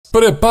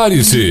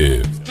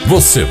Prepare-se,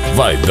 você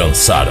vai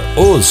dançar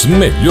os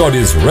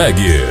melhores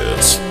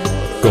reggaes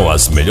com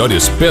as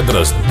melhores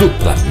pedras do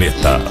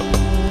planeta.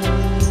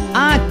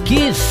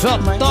 Aqui só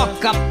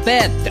toca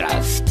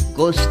pedras.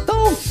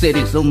 Gostou,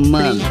 seres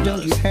humanos?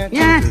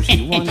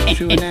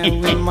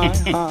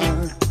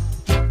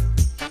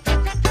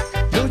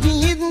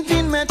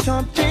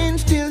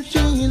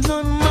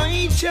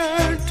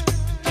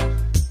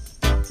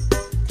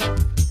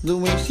 The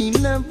way she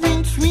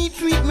loving sweet,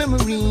 sweet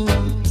memory.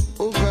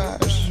 Oh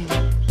gosh,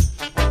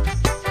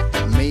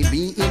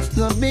 maybe it's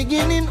the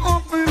beginning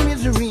of her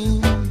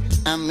misery.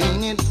 I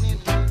mean it,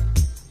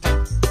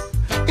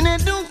 and I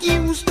don't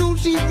give a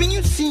snoozy when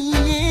you see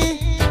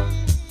it,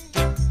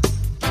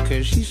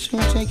 'cause she's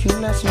still taking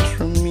lessons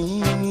from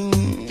me.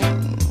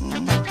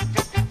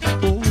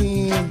 Oh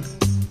yeah,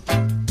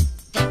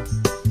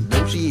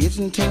 though she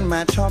isn't in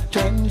my top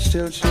 10,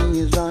 still she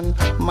is on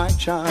my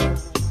chart.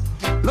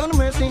 Lord of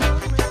mercy,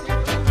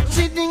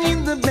 sitting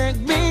in the back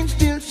bench,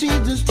 still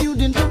she's the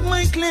student of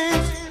my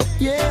class.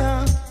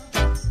 Yeah,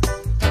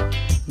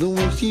 the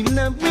way she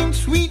loving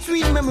sweet,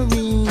 sweet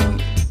memory.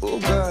 Oh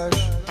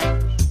gosh,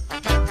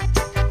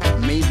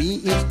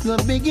 maybe it's the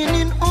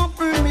beginning of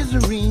her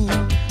misery.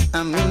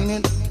 I mean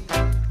it,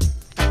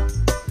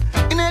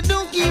 and I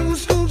don't give a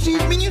snoozy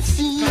when you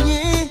see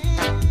it,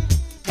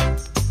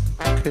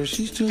 'cause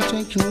she's still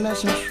taking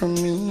lessons from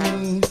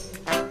me.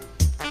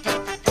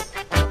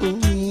 Ooh,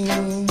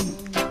 yeah.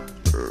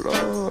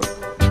 Lord,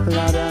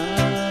 la da.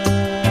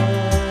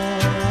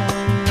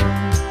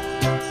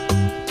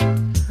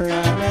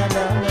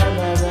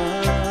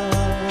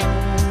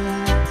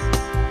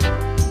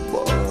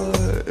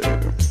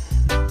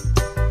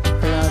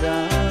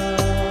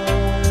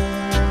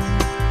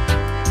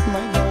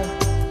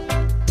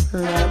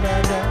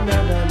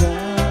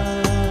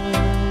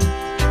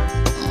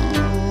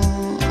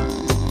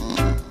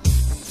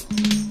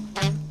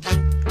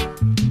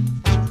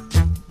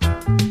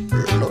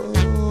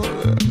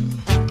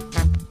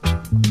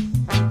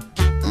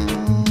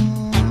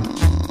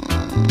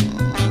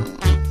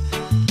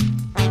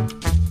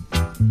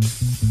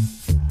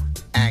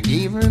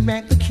 Gave her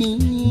back the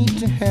key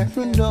to her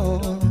door,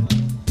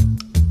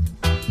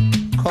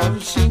 'cause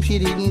it seems she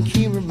didn't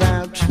care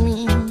about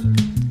me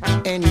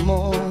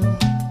anymore.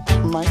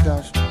 My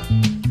gosh,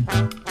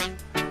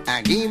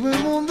 I gave her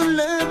all the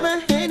love I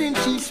had and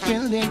she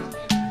spilled it.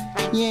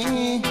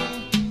 Yeah,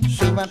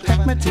 so I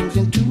packed my things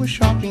into a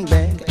shopping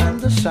bag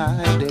and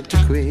decided to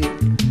quit.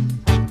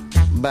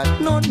 But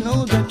Lord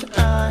knows that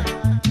I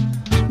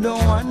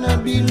don't wanna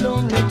be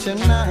lonely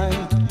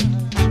tonight.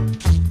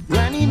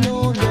 Granny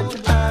knows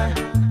that I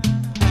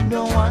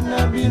don't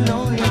wanna be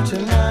lonely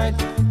tonight.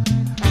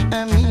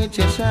 I mean it,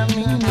 yes, I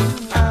mean it.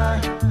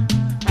 I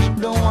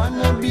don't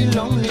wanna be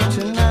lonely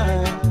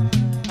tonight,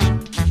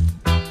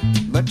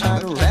 but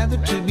I'd rather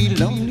to be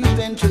lonely